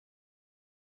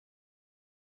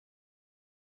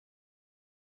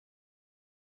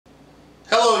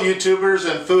Hello YouTubers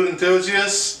and food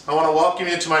enthusiasts. I want to welcome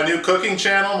you to my new cooking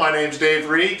channel. My name's Dave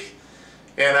Reek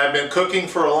and I've been cooking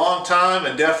for a long time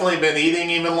and definitely been eating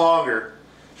even longer.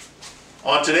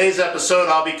 On today's episode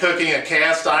I'll be cooking a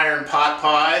cast iron pot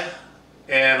pie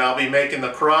and I'll be making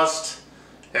the crust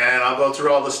and I'll go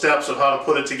through all the steps of how to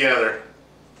put it together.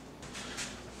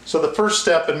 So the first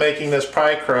step in making this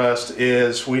pie crust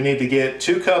is we need to get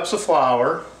 2 cups of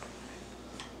flour.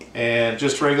 And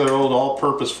just regular old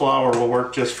all-purpose flour will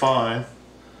work just fine.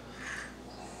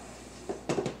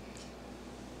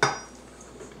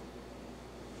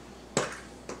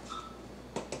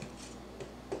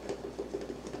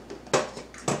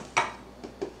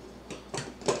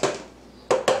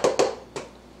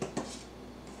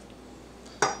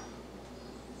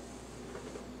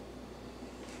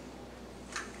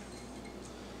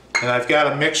 And I've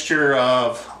got a mixture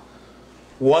of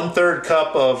 1/3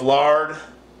 cup of lard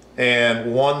and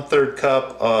 1/3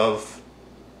 cup of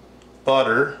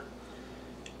butter,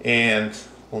 and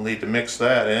we'll need to mix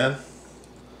that in.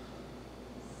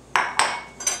 I'm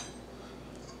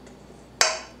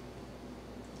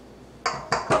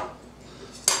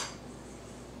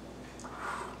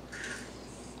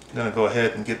going to go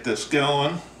ahead and get this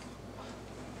going.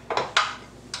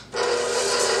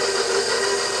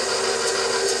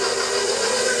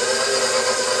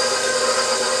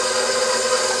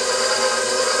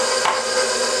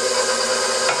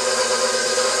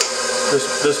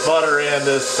 This butter and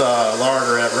this lard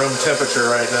are at room temperature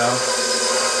right now.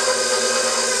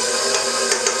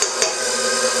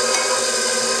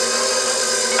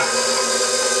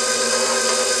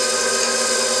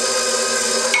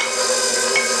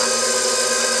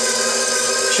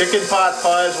 Chicken pot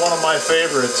pie is one of my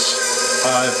favorites.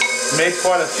 I've made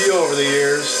quite a few over the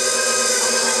years,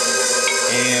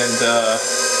 and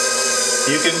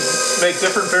you can make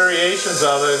different variations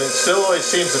of it and it still always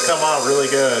seems to come out really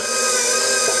good.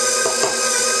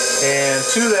 And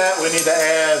to that we need to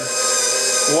add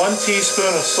 1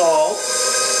 teaspoon of salt.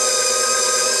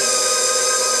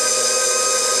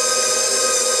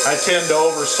 I tend to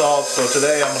over salt, so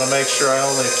today I'm going to make sure I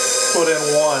only put in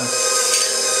 1.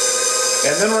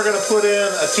 And then we're going to put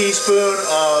in a teaspoon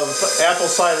of apple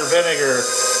cider vinegar.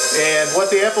 And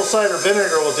what the apple cider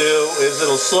vinegar will do is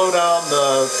it'll slow down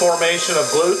the formation of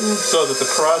gluten so that the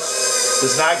crust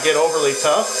does not get overly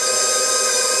tough.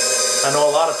 I know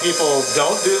a lot of people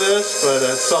don't do this, but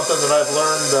it's something that I've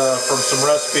learned from some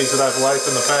recipes that I've liked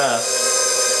in the past.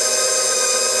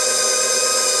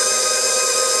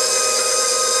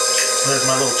 There's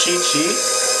my little cheat sheet.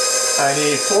 I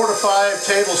need 4 to 5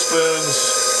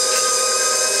 tablespoons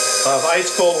of ice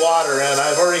cold water, and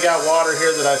I've already got water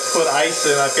here that I've put ice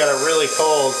in. I've got it really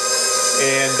cold,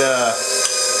 and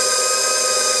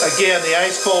again, the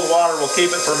ice cold water will keep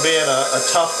it from being a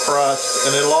tough crust,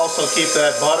 and it'll also keep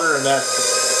that butter and that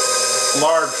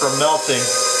lard from melting.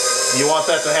 You want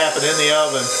that to happen in the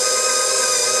oven.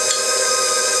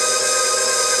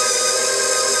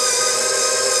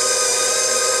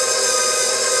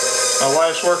 My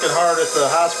wife's working hard at the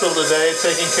hospital today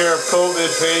taking care of COVID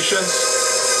patients,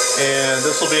 and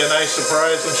this will be a nice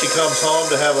surprise when she comes home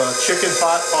to have a chicken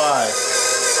pot pie.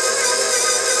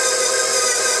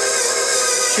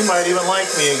 She might even like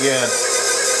me again.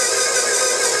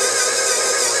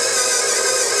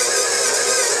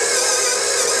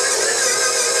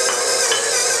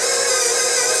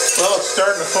 Well, it's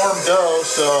starting to form dough,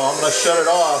 so I'm going to shut it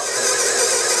off.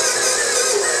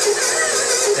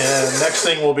 And next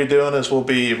thing we'll be doing is we'll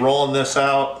be rolling this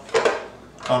out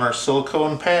on our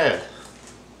silicone pad.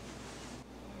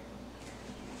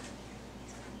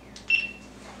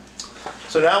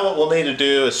 So now what we'll need to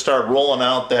do is start rolling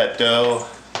out that dough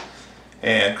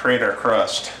and create our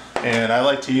crust. And I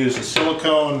like to use a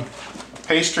silicone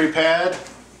pastry pad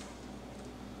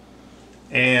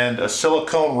and a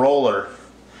silicone roller.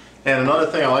 And another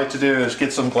thing I like to do is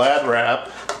get some Glad wrap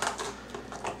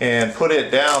and put it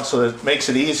down so that it makes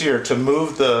it easier to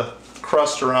move the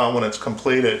crust around when it's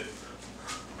completed.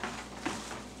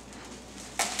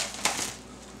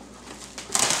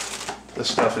 This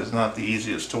stuff is not the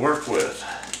easiest to work with.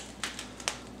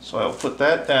 So I'll put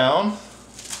that down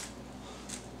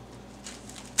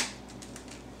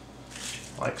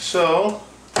like so,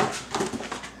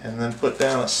 and then put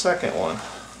down a second one.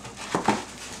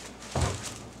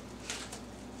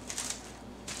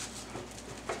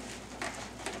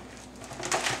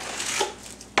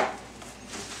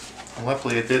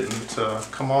 Luckily it didn't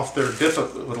come off there with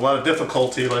a lot of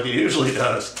difficulty like it usually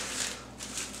does.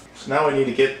 So now we need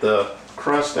to get the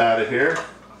crust out of here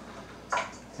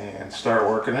and start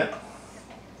working it.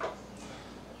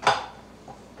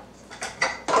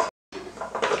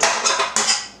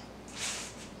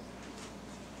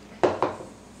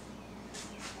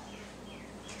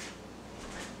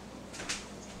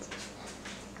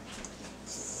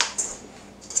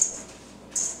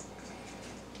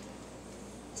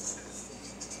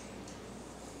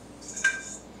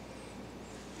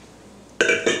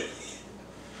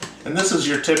 And this is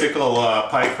your typical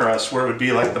pie crust where it would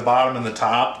be like the bottom and the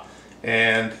top.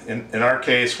 And in our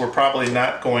case, we're probably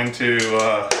not going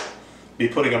to be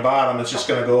putting a bottom. It's just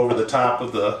going to go over the top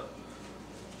of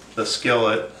the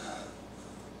skillet.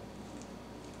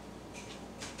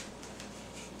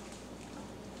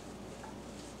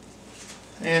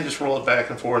 And just roll it back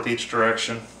and forth each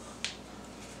direction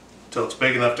until it's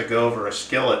big enough to go over a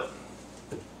skillet.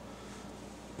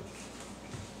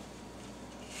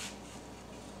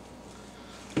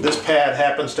 This pad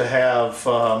happens to have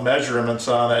measurements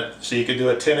on it, so you could do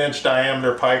a 10-inch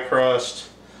diameter pie crust,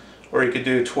 or you could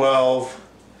do 12.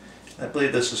 I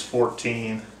believe this is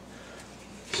 14.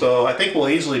 So I think we'll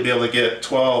easily be able to get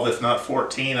 12, if not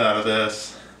 14, out of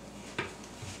this.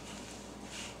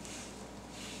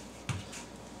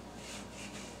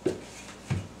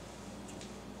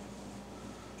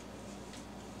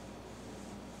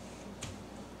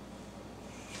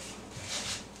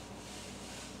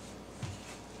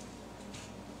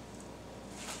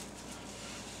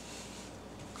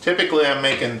 Typically I'm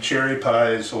making cherry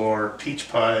pies or peach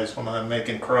pies when I'm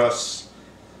making crusts.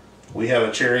 We have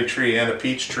a cherry tree and a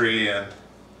peach tree, and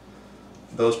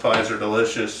those pies are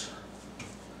delicious.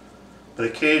 But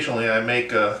occasionally I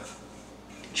make a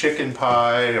chicken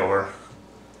pie or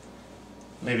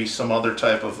maybe some other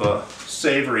type of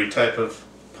savory type of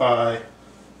pie.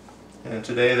 And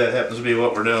today that happens to be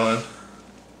what we're doing.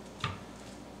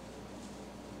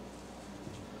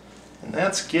 And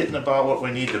that's getting about what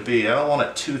we need to be. I don't want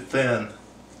it too thin,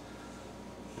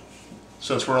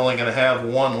 since we're only going to have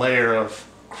one layer of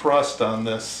crust on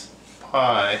this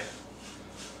pie.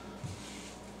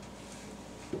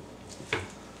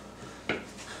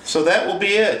 So that will be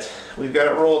it. We've got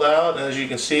it rolled out, and as you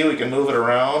can see, we can move it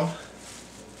around.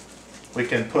 We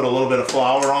can put a little bit of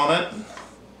flour on it,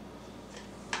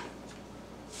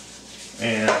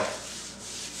 and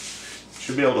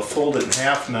should be able to fold it in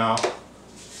half now.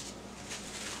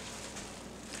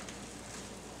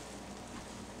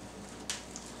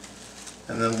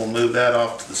 And then we'll move that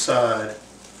off to the side.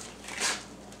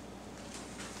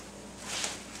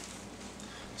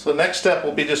 So the next step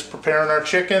will be just preparing our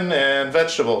chicken and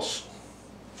vegetables.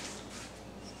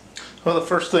 Well, the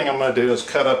first thing I'm going to do is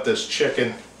cut up this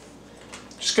chicken.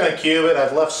 Just going to cube it.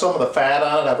 I've left some of the fat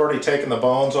on it. I've already taken the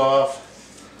bones off.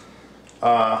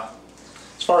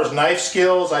 As far as knife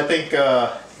skills, I think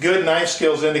good knife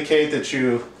skills indicate that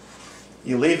you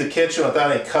leave the kitchen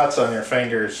without any cuts on your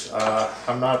fingers.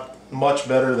 I'm not much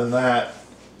better than that,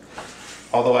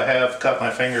 although I have cut my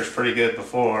fingers pretty good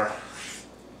before.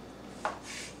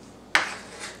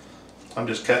 I'm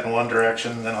just cutting one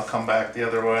direction and then I'll come back the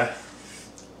other way.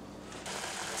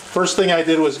 First thing I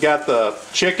did was got the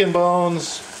chicken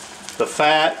bones, the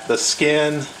fat, the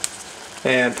skin,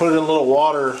 and put it in a little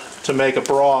water to make a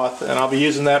broth, and I'll be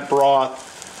using that broth,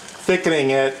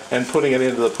 thickening it and putting it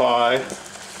into the pie.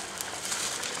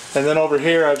 And then over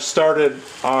here I've started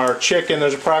our chicken.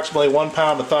 There's approximately 1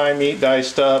 pound of thigh meat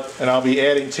diced up, and I'll be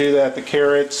adding to that the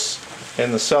carrots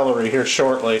and the celery here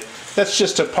shortly. That's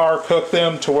just to par cook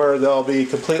them to where they'll be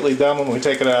completely done when we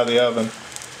take it out of the oven.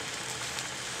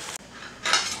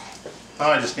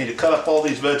 Now I just need to cut up all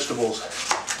these vegetables.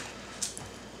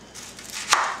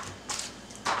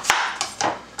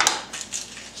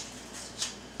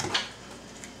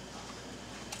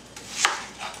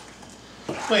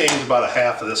 I'm going to use about a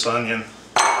half of this onion.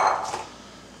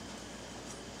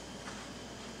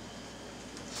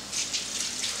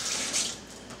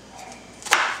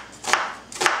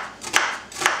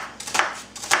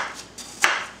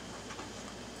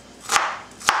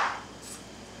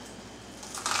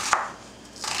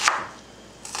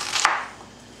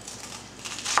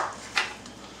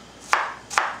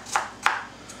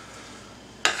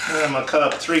 And then I'm going to cut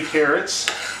up 3 carrots.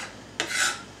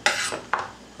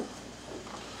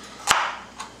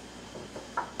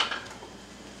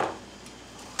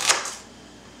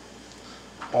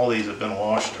 All these have been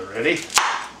washed already.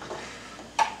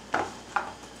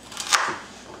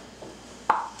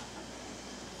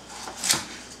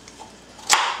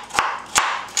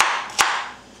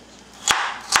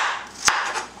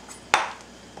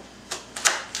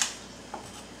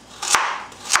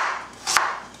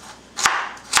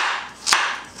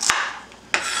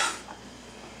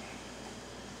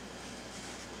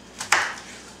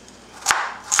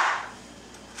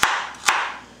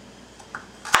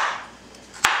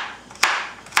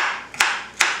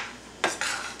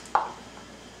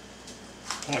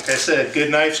 Like I said,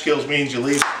 good knife skills means you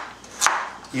leave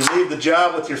the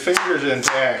job with your fingers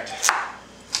intact.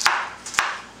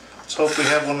 Let's hope we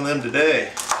have one of them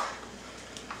today.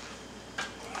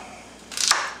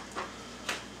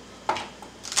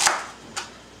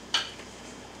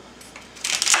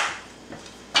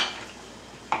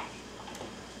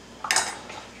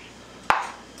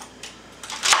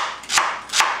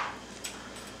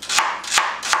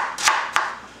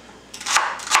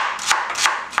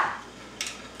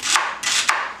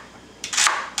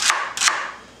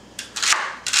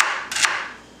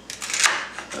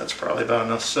 about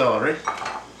enough celery.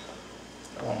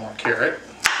 One more carrot.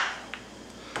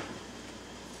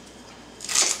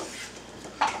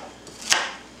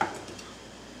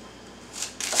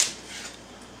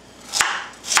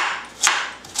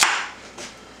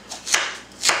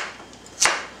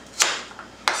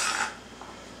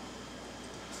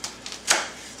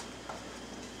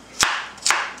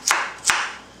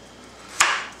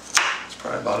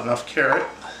 Probably about enough carrot.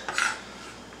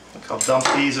 I'll dump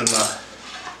these in the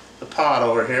pot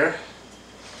over here.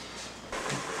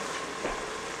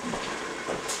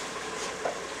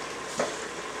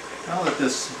 Now that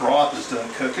this broth is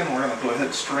done cooking, we're going to go ahead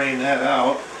and strain that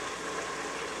out.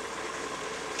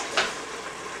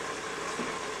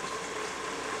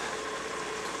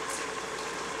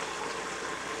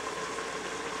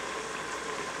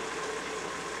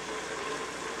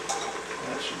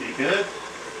 That should be good.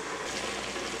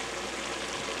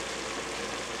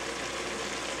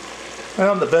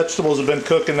 Well, the vegetables have been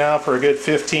cooking now for a good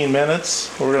 15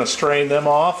 minutes. We're going to strain them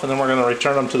off, and then we're going to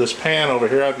return them to this pan over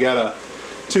here. I've got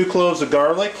 2 cloves of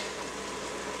garlic,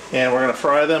 and we're going to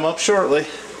fry them up shortly.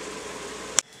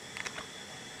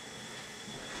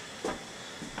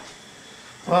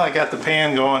 Well, I got the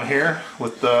pan going here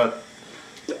with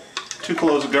 2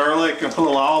 cloves of garlic. I'm going to put a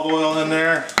little olive oil in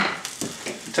there.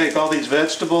 Take all these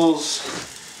vegetables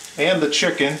and the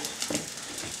chicken,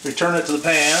 return it to the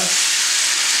pan.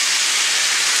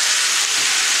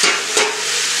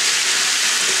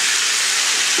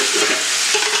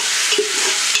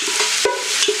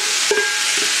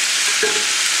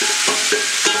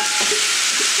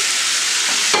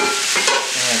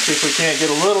 See if we can't get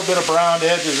a little bit of browned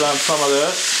edges on some of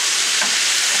this.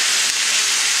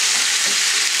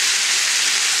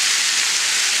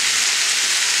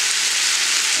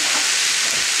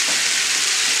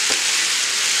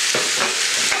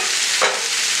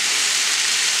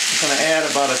 I'm going to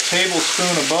add about a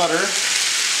tablespoon of butter.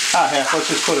 Half, let's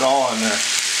just put it all in there.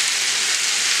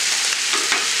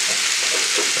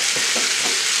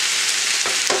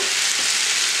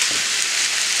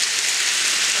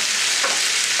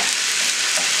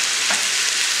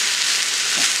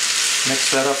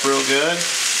 Mix that up real good.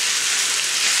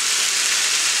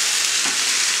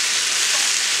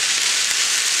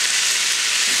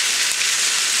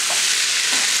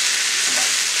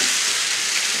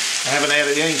 I haven't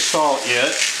added any salt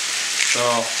yet, so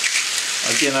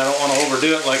again, I don't want to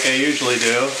overdo it like I usually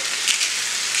do,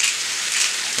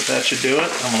 but that should do it.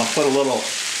 I'm going to put a little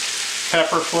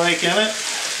pepper flake in it.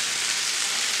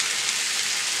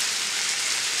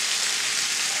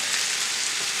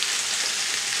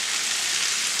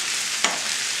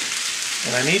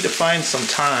 And I need to find some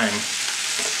thyme.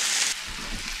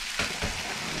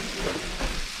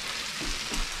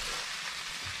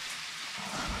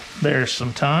 There's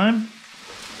some thyme.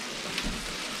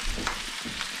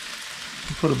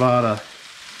 Put about a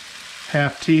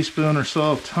half teaspoon or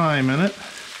so of thyme in it.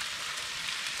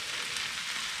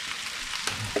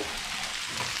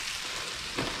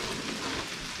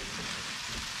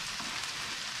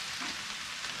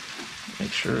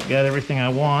 Make sure I've got everything I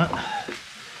want.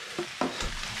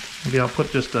 Maybe I'll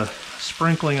put just a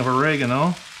sprinkling of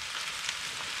oregano.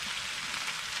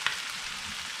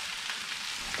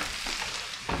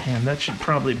 And that should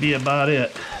probably be about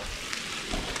it.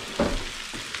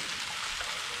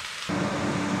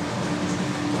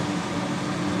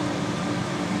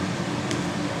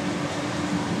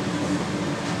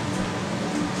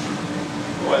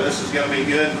 Boy, this is going to be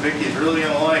good. Vicky's really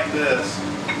going to like this.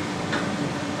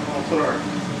 We'll put our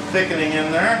thickening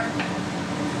in there.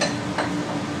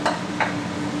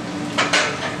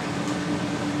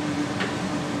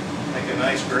 Make a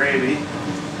nice gravy.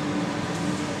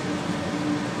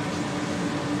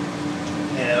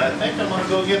 And I think I'm going to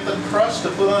go get the crust to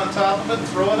put on top of it and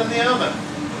throw it in the oven.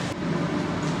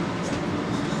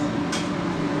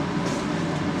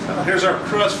 Well, here's our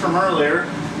crust from earlier.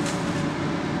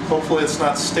 Hopefully it's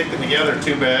not sticking together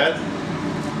too bad.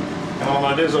 And all I'm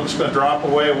going to do is I'm just going to drop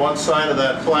away one side of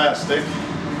that plastic.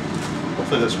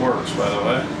 Hopefully this works, by the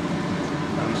way.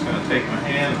 I'm just going to take my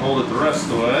hand and hold it the rest of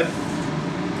the way.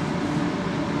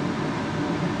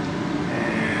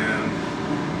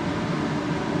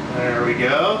 There we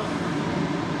go.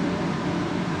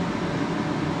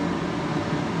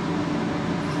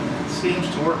 It seems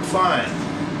to work fine.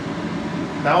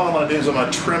 Now what I'm going to do is I'm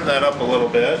going to trim that up a little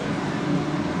bit.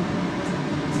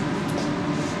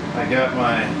 I got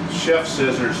my chef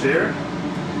scissors here.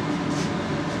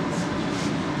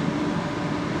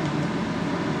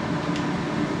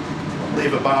 I'll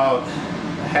leave about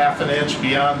a ½ inch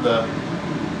beyond the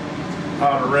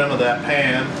outer rim of that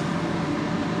pan.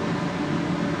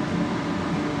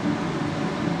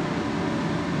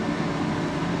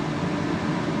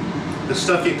 The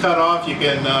stuff you cut off, you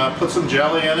can put some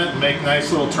jelly in it and make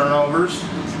nice little turnovers.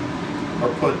 Or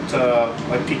put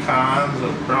like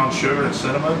pecans, brown sugar, and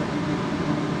cinnamon.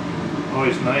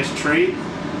 Always a nice treat.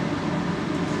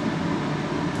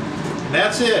 And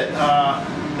that's it.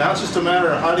 Now it's just a matter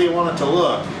of how do you want it to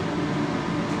look.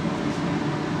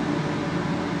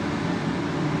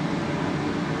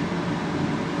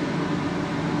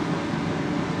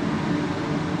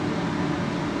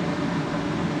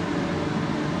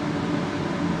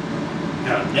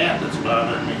 Got a gnat that's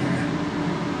bothering me here.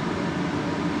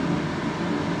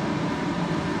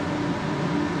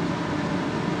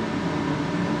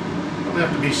 Don't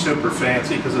have to be super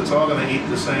fancy because it's all going to eat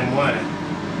the same way.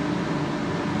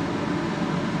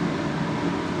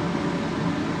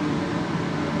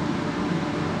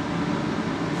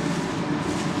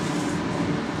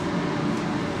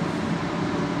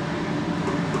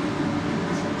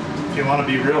 If you want to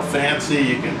be real fancy,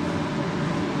 you can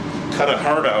cut a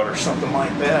heart out or something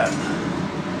like that.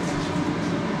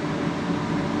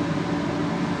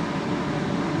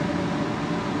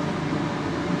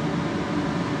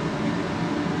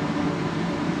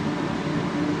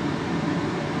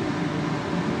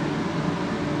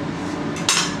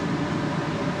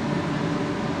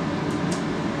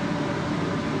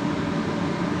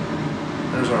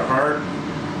 There's our heart.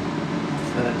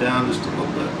 Set it down just a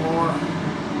little bit more.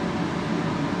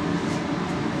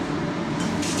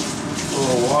 A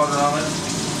little water on it.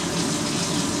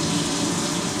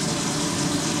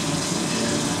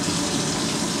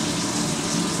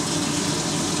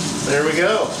 There we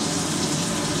go.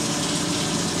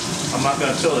 I'm not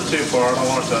going to tilt it too far. I don't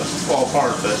want it to fall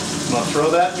apart, but I'm going to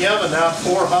throw that in the oven now at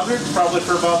 400, probably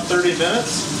for about 30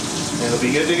 minutes, and it'll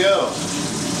be good to go.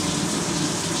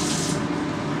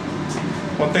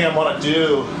 One thing I want to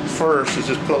do first is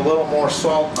just put a little more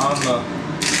salt on the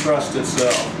crust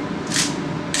itself.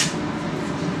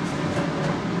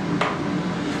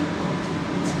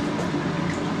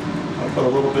 Put a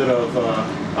little bit of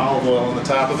olive oil on the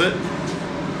top of it,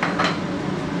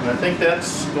 and I think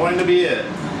that's going to be it.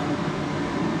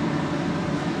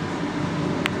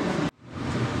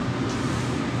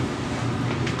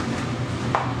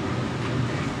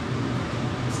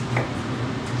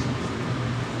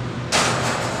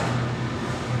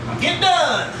 Get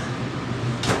done!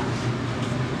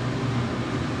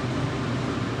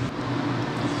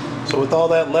 So with all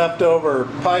that leftover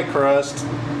pie crust,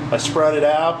 I spread it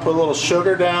out, put a little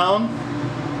sugar down,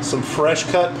 some fresh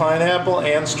cut pineapple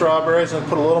and strawberries, and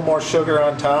put a little more sugar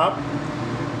on top,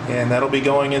 and that'll be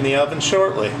going in the oven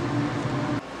shortly.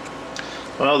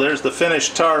 Well, there's the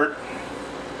finished tart.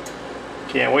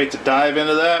 Can't wait to dive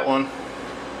into that one.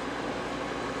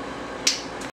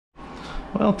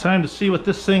 Well, time to see what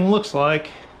this thing looks like.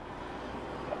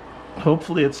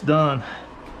 Hopefully it's done.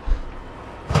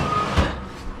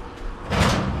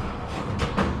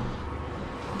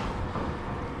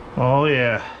 Oh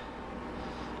yeah,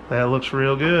 that looks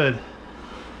real good.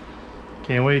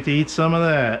 Can't wait to eat some of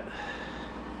that.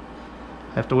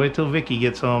 Have to wait till Vicky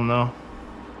gets home though.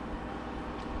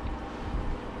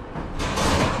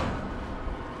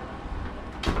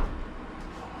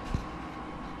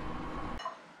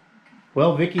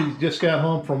 Well, Vicky just got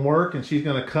home from work and she's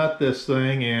going to cut this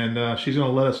thing, and she's going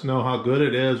to let us know how good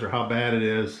it is or how bad it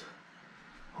is.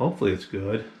 Hopefully it's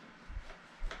good.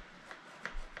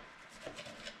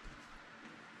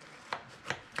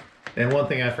 And one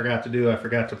thing I forgot to do, I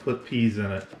forgot to put peas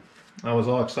in it. I was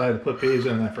all excited to put peas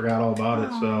in and I forgot all about it,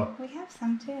 so. We have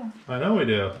some too. I know we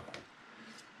do.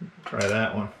 Try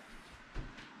that one.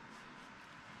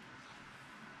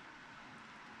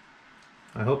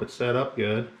 I hope it's set up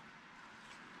good.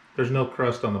 There's no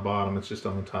crust on the bottom, it's just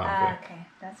on the top. Okay,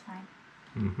 that's fine.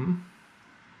 Mm-hmm.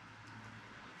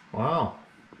 Wow.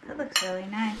 That looks really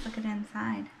nice. Look at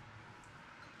inside.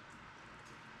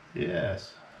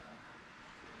 Yes.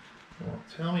 Well,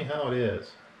 tell me how it is.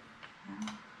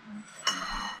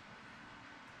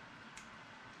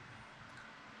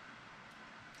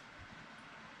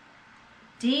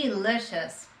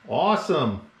 Delicious.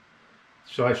 Awesome.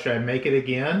 Should I make it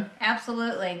again?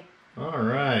 Absolutely. All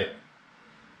right.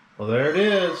 Well, there it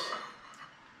is.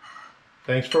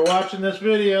 Thanks for watching this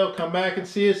video. Come back and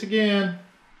see us again.